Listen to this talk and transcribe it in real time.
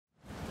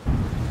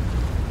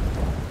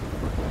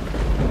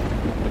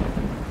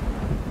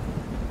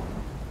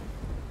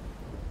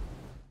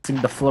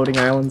the floating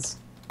islands.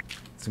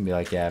 It's gonna be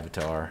like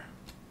Avatar.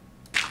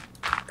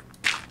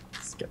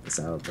 Let's get this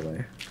out of the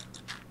way.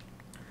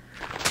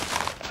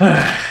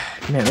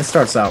 Man, this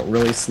starts out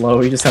really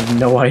slow. You just have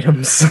no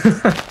items.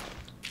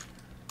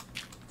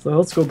 So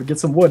let's go get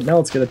some wood. Now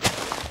let's get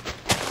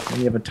and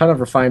you have a ton of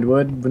refined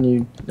wood when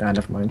you... Ah,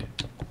 never mind.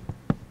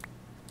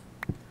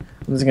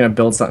 I'm just gonna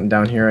build something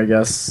down here, I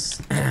guess.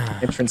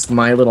 Entrance to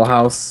my little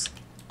house.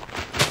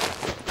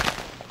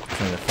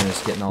 Trying to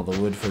finish getting all the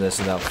wood for this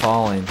without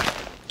falling.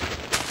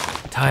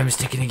 Time is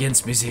ticking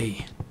against me,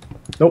 Z.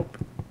 Nope.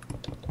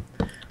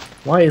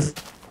 Why is...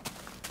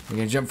 You're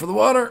gonna jump for the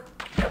water.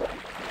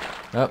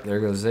 Oh, there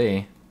goes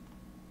Z.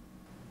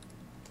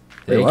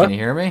 Wait, Z, what? can you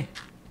hear me?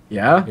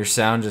 Yeah? Your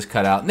sound just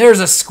cut out. And there's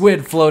a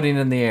squid floating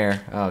in the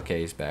air. Oh,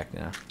 okay, he's back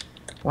now.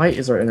 Why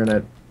is our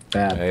internet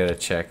bad? I gotta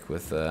check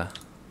with,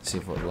 see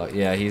if what luck.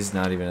 Yeah, he's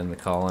not even in the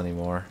call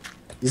anymore.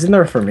 He's in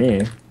there for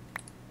me.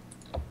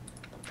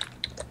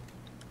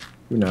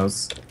 Who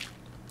knows?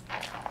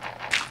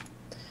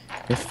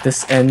 If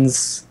this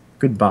ends,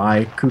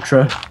 goodbye,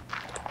 Kootra.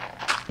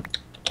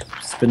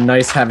 It's been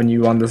nice having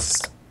you on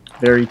this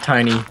very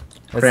tiny,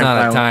 That's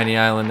not a tiny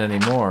island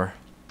anymore.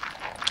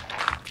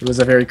 It was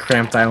a very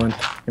cramped island,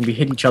 and we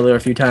hit each other a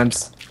few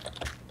times.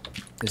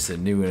 This is a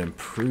new and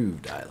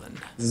improved island.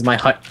 This is my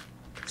hut.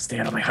 Stay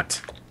out of my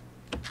hut.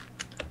 I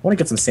want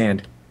to get some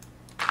sand.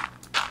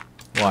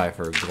 Why,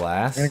 for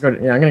glass? I'm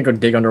gonna go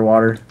dig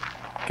underwater.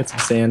 Get some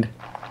sand.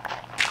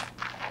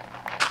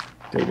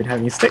 Do I even have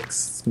any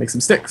sticks? Let's make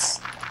some sticks.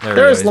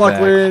 There's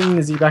Luclin.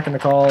 Is he back in the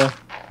call?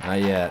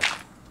 Not yet.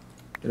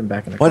 Get him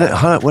back in the call.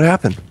 What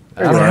happened?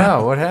 I don't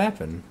know. What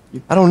happened?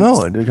 I don't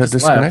know. It got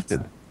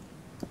disconnected.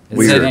 It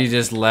said you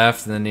just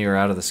left and then you were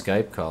out of the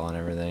Skype call and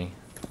everything.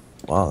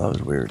 Wow, that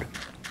was weird.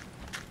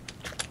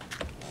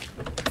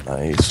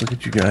 Nice. Look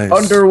at you guys.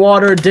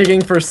 Underwater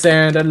digging for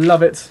sand. I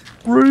love it.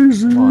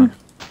 Crazy. Come on.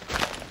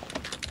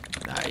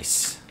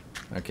 Nice.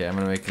 Okay, I'm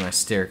gonna make my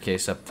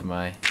staircase up to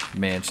my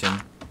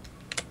mansion.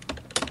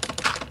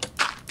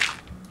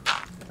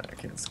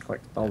 Okay, let's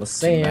collect all the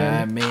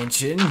sand. My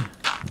mansion.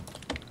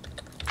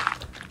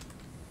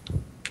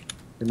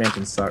 Your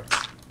mansion sucks.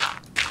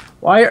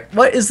 Why?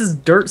 What is this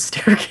dirt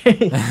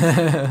staircase?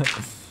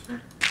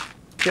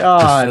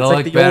 God, It'll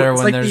look better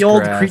when there's the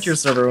old grass. creature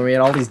server when we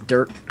had all these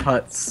dirt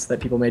huts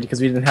that people made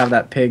because we didn't have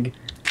that pig.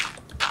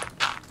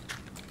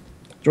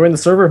 Join the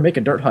server, make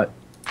a dirt hut.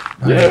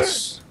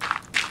 Yes.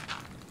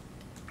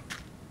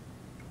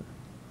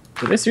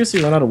 Did they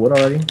seriously run out of wood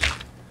already?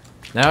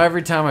 Now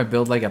every time I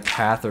build like a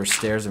path or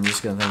stairs, I'm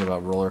just gonna think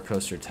about Roller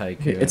Coaster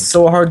Tycoon. It's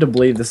so hard to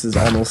believe this is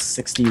almost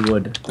 60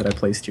 wood that I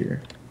placed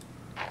here.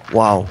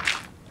 Wow.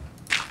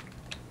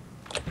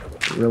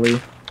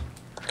 Really?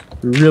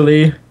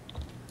 Really?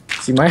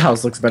 See, my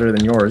house looks better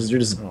than yours. You're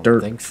just I don't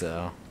dirt. think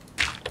so.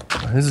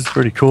 This is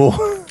pretty cool.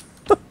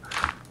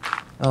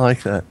 I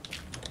like that.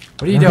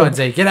 What are you doing,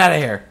 Zay? Get out of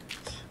here!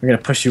 We're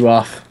gonna push you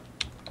off.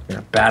 We're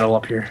gonna battle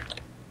up here.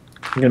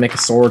 We're gonna make a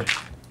sword.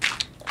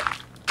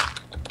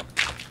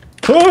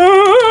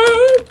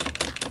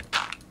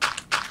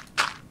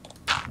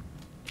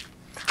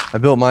 I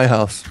built my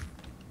house.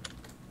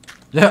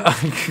 Yeah.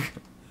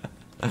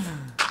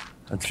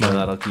 That's Sure, mine.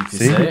 that'll keep you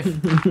See? safe.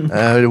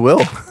 It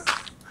will.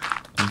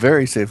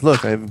 Very safe.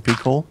 Look, I have a peek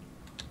hole.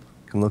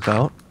 You can look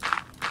out.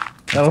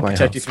 That'll my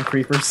protect you house. from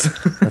creepers.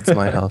 That's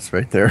my house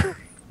right there.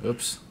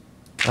 Oops.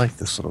 I like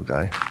this little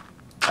guy.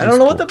 I don't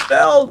know what to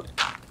build.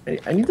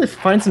 I need to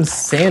find some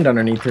sand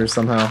underneath here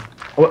somehow.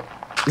 What?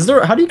 Is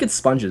there? How do you get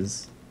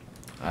sponges?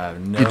 I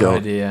have no You don't.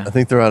 idea. I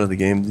think they're out of the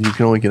game. You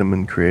can only get them in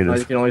Oh, you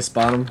creative. can only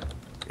spawn them.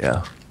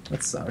 Yeah.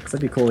 That sucks.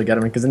 That'd be cool to get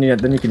them because then you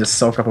can just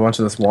soak up a bunch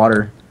of this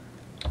water.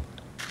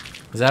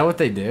 Is that what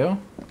they do?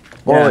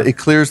 Well, Yeah. it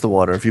clears the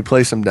water. If you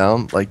place them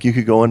down, like you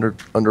could go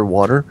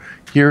underwater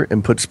here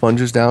and put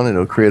sponges down, and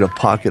it'll create a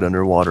pocket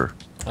underwater.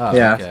 Oh,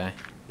 Yeah. okay.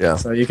 Yeah.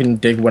 So you can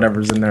dig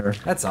whatever's in there.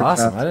 That's Pretty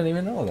awesome. fast. I didn't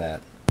even know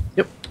that.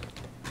 Yep.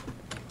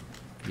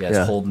 You guys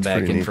Yeah, holding it's back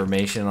pretty neat.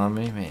 information on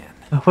me? Man.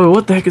 Wait,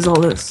 what the heck is all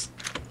this?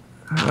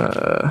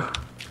 Oh,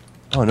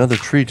 another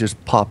tree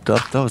just popped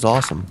up. That was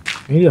awesome.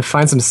 I need to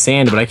find some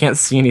sand, but I can't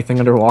see anything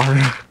underwater.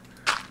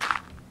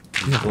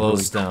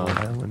 Glowstone.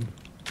 Cool island.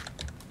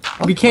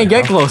 We can't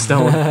get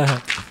glowstone.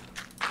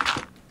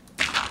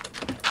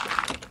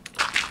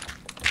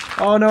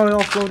 Oh no, it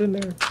all flowed in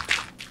there.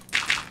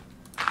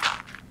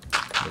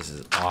 This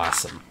is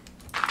awesome.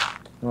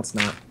 No, it's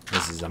not.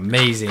 This is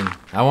amazing.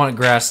 I want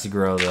grass to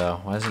grow, though.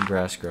 Why isn't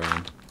grass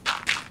growing?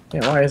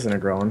 Yeah, why isn't it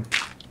growing?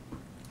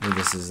 Maybe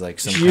this is like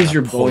some You kind use of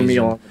your bone poison.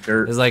 meal on the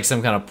dirt. It's like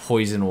some kind of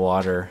poison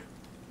water.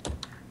 I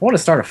want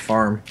to start a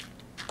farm.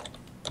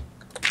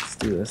 Let's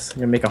do this. I'm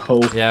gonna make a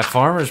hoe. Yeah, the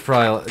farm is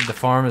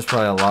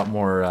probably a lot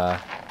more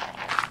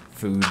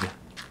food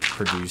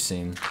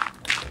producing.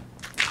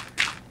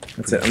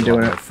 That's it. Produce I'm a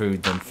doing lot it. more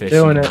food than fishing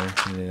Doing it. or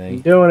I'm anything.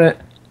 doing it.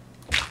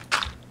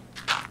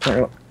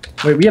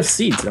 Wait, we have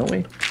seeds, don't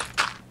we?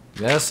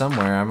 Yeah,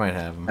 somewhere I might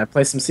have them. I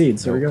placed some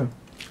seeds. Here we go.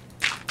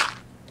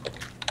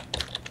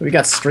 We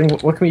got string.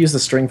 What can we use the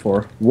string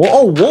for? Wool.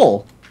 Oh,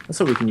 wool. That's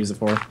what we can use it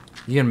for.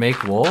 You can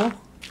make wool?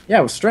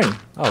 Yeah, with string.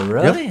 Oh,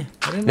 really? Yep.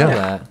 I didn't know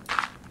Yeah.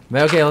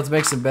 that. Okay, let's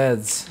make some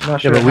beds. I'm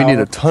not Yeah, sure but we how- need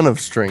a ton of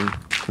string to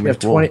We make have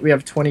 20. wool. We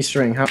have 20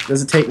 string. How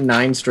does it take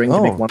 9 string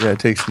to make Oh, one? yeah, it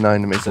takes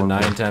 9 to make So one.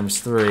 9 wool. times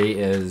 3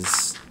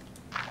 is...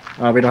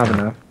 We don't have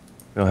enough.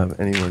 We don't have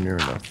anywhere near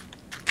enough.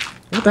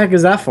 What the heck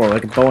is that for?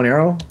 Like a bow and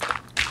arrow?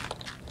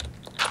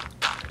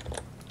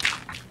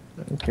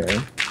 Okay.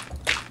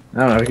 I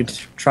don't know. We could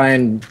try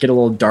and get a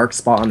little dark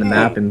spot on the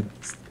map and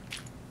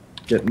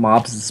get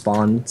mobs to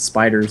spawn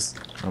spiders.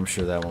 I'm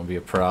sure that won't be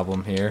a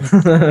problem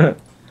here.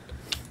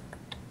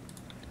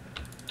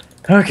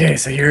 Okay,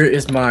 so here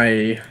is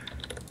my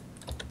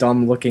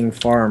dumb-looking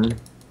farm.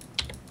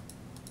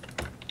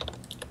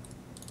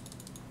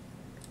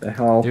 The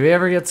hell? Do we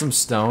ever get some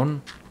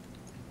stone?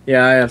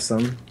 Yeah, I have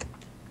some.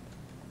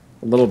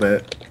 A little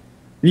bit.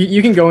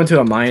 You can go into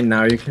a mine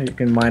now. You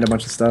can mine a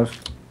bunch of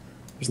stuff.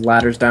 There's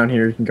ladders down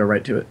here. You can go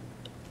right to it.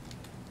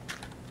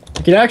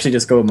 You can actually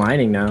just go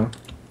mining now.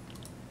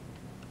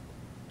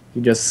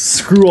 You just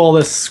screw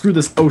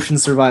this ocean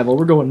survival.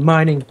 We're going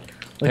mining.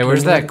 Like Hey,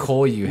 where's we're that in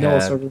coal you vanilla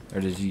had? server. Or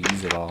did you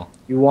use it all?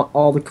 You want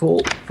all the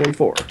coal?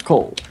 44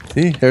 coal.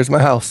 See, here's my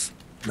house.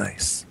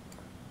 Nice.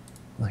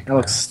 Like That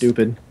looks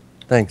stupid.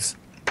 Thanks.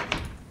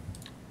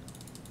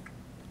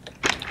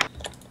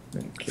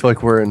 I feel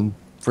like we're in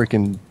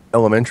freaking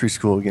elementary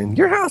school again.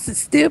 Your house is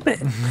stupid.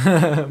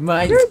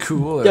 Mine's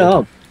cooler.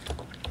 Yeah.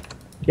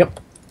 Yep.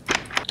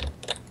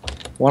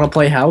 Want to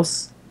play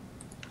house?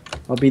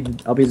 I'll be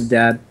the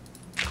dad.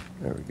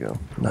 There we go.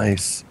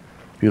 Nice.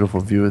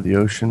 Beautiful view of the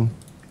ocean.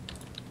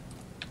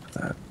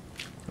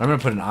 I'm gonna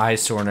put an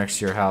eyesore next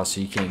to your house so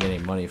you can't get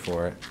any money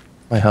for it.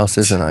 My house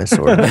is an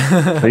eyesore.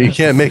 But you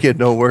can't make it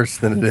no worse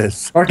than it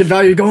is. Market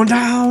value going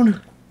down.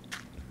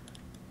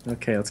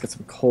 Okay, let's get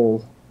some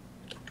coal.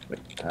 Wait,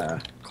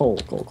 coal.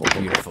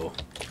 Beautiful.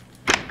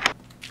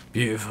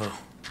 Beautiful.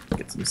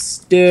 Get some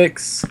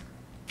sticks.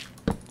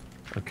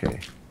 Okay.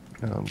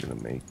 Now I'm gonna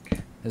make.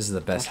 This is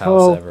the best house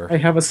Oh, ever. I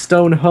have a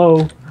stone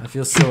hoe. I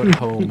feel so at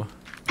home.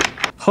 I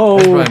should Hoe.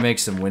 probably make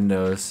some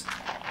windows.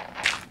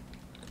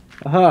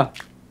 Aha.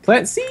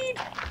 Plant seed.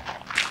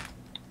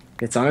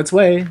 It's on its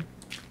way.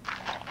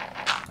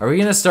 Are we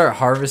gonna start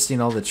harvesting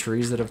all the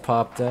trees that have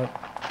popped up?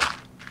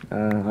 I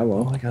Oh,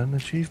 will. I got an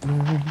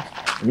achievement.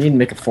 We need to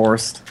make a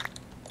forest.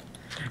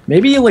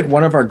 Maybe like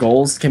one of our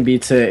goals can be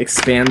to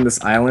expand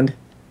this island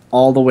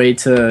all the way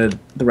to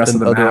the rest of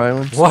the other map.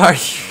 islands. Why are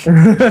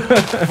you...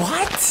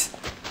 What?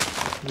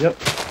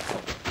 Yep.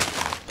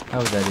 How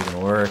would that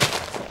even work?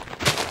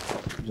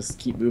 Just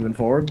keep moving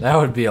forward. That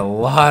would be a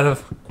lot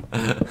of...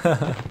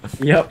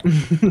 Yep.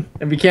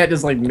 And we can't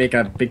just like make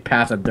a big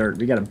path of dirt.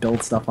 We gotta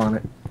build stuff on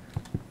it.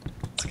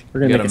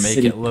 We're You gonna gotta make a make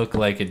city. it look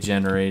like a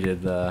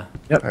generated... All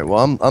right.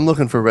 Well, I'm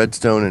looking for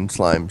redstone and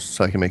slimes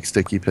so I can make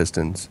sticky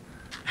pistons.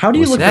 How do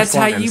you look That's for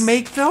how slimes? you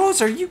make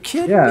those? Are you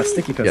kidding Yeah, me?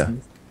 sticky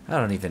pistons. I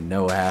don't even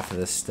know half of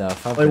this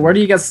stuff. Like, where do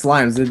you get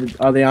slimes?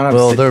 Are they on a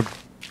Well, city-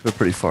 they're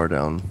pretty far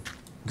down.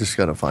 Just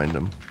gotta find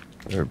them.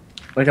 They're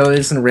like are they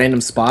just in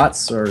random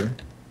spots or?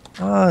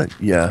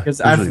 yeah. Because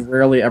usually- I've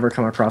rarely ever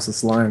come across a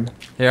slime.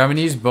 Here, I'm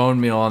gonna use bone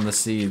meal on the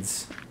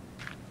seeds.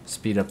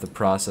 Speed up the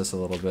process a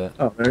little bit.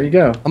 Oh, there you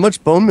go. How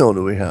much bone meal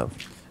do we have?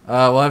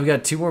 Well, I've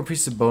got 2 more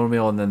pieces of bone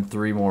meal and then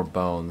 3 more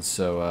bones.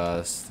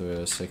 So,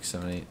 6,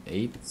 7, 8,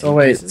 8. So 8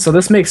 wait, pieces? so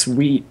this makes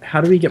wheat.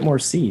 How do we get more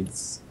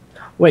seeds?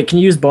 Wait, can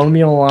you use bone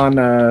meal on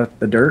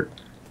the dirt?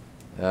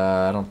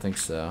 I don't think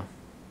so.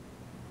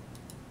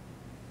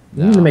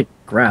 We need to make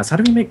grass. How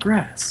do we make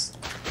grass?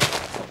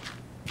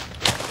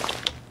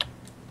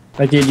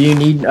 Like, do you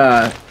need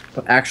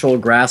actual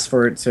grass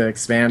for it to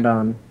expand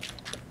on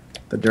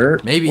the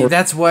dirt? Maybe Or-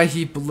 that's why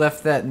he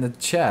left that in the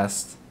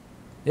chest.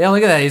 Yeah,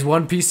 look at that. He's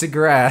 1 piece of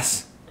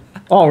grass.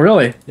 Oh,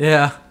 really?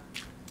 Yeah.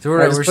 So where,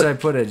 Alright, just where should I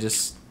put it?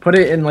 Just Put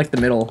it in like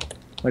the middle,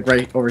 like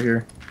right over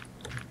here,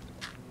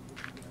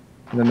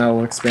 and then that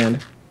will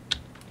expand.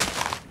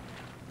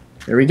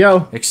 There we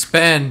go.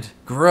 expand,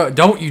 grow.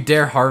 Don't you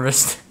dare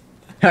harvest.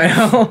 I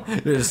know.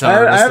 Just I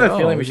have harvest. a Oh,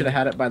 feeling we should have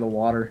had it by the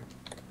water.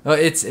 Oh,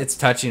 it's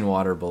touching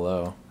water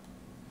below.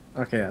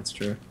 Okay, that's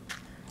true.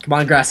 Come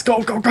on, grass,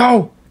 go, go,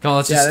 go! Come on,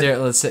 let's Yeah, just that- stare.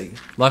 Let's say.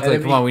 Luckily,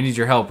 that'd come be- on. We need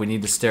your help. We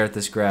need to stare at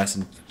this grass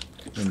and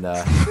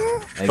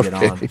egg it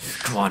on.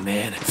 Come on,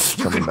 man.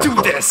 You can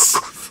do this.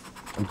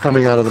 I'm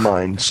coming out of the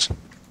mines.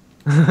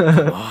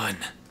 Come on.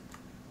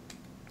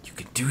 You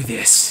can do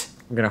this.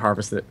 I'm gonna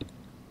harvest it.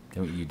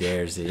 Don't you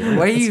dare, Z. Why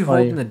are you That's funny.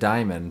 holding the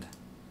diamond?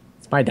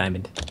 It's my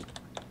diamond.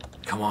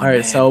 Come on, All right,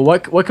 man. so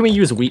what can we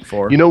use wheat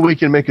for? You know we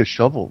can make a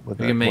shovel with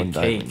we that can make one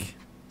cake.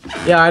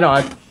 diamond. Yeah, I know.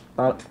 I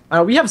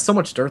thought we have so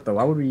much dirt though.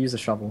 Why would we use a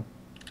shovel?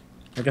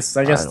 I guess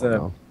don't to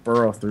know.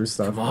 burrow through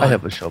stuff. Come on. I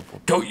have a shovel.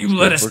 Don't you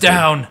let us working.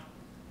 down.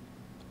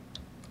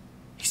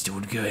 He's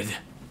doing good.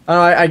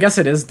 I guess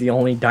it is the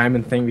only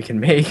diamond thing we can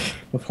make.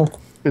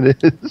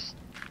 It is.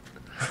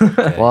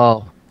 Okay.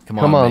 Wow. Come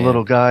Come on, man.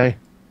 little guy.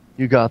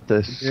 You got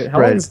this. How long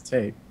Spread. does it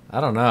take?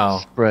 I don't know.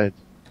 Spread.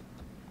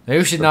 Maybe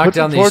we should knock Put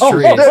down some these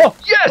torches- trees. Oh,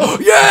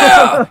 yes!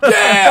 Yeah!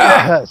 Yeah!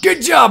 Yes.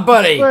 Good job,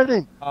 buddy.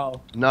 Spreading.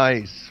 Oh.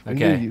 Nice. I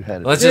knew Okay. you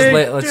had it. Let's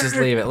just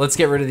leave it. Let's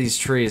get rid of these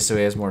trees so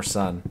he has more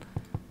sun.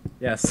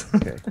 Yes.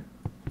 Okay.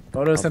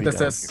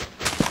 Photosynthesis.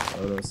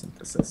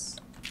 Photosynthesis.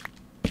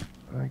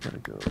 I gotta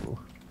go.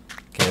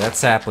 Okay, that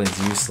sapling's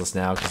useless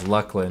now because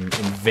Luclin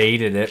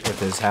invaded it with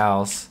his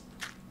house.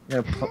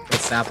 I'm gonna put the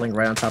sapling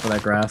right on top of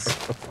that grass.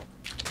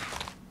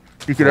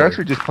 You could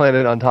actually just plant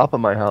it on top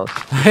of my house.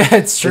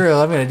 It's true.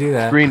 I'm gonna do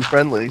that. Green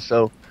friendly,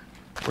 so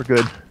we're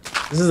good.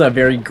 This is a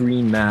very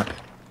green map.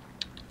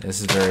 This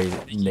is very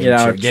nature.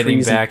 Yeah, Getting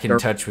trees and back in dirt.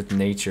 touch with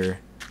nature.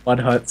 Mud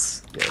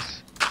huts.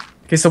 Yes.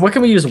 Okay, so what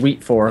can we use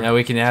wheat for? Now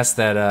we can ask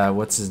that.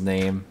 What's his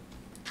name?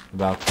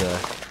 About the.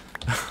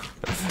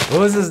 What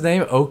was his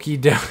name? Okie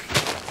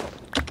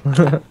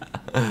doke.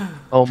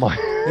 Oh my.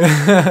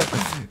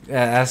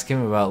 Yeah, ask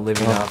him about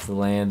living off the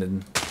land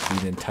and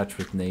being in touch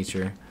with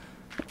nature.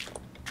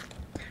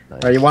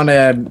 Nice. Alright, you want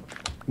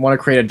to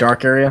create a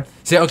dark area?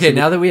 See, okay,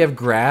 now that we have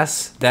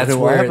grass, that's Okay,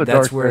 well, I have where a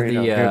that's dark where area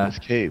down here in the this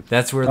cave.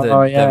 that's where the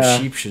Oh, yeah.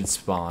 them sheep should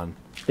spawn.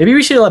 Maybe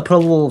we should put a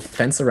little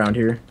fence around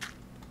here.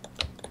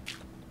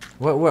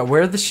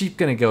 Where are the sheep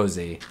gonna go,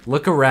 Z?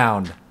 Look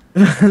around.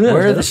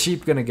 Where are the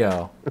sheep gonna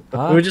go? It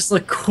Huh? would just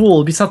look cool.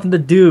 It'd be something to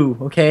do,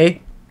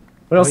 okay?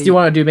 What else do you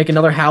want to do? Make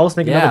another house?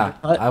 Make Yeah,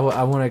 another hut?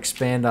 I want to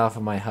expand off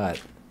of my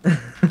hut.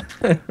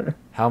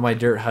 How my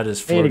dirt hut is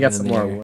I need to floating get in some the more air. wood.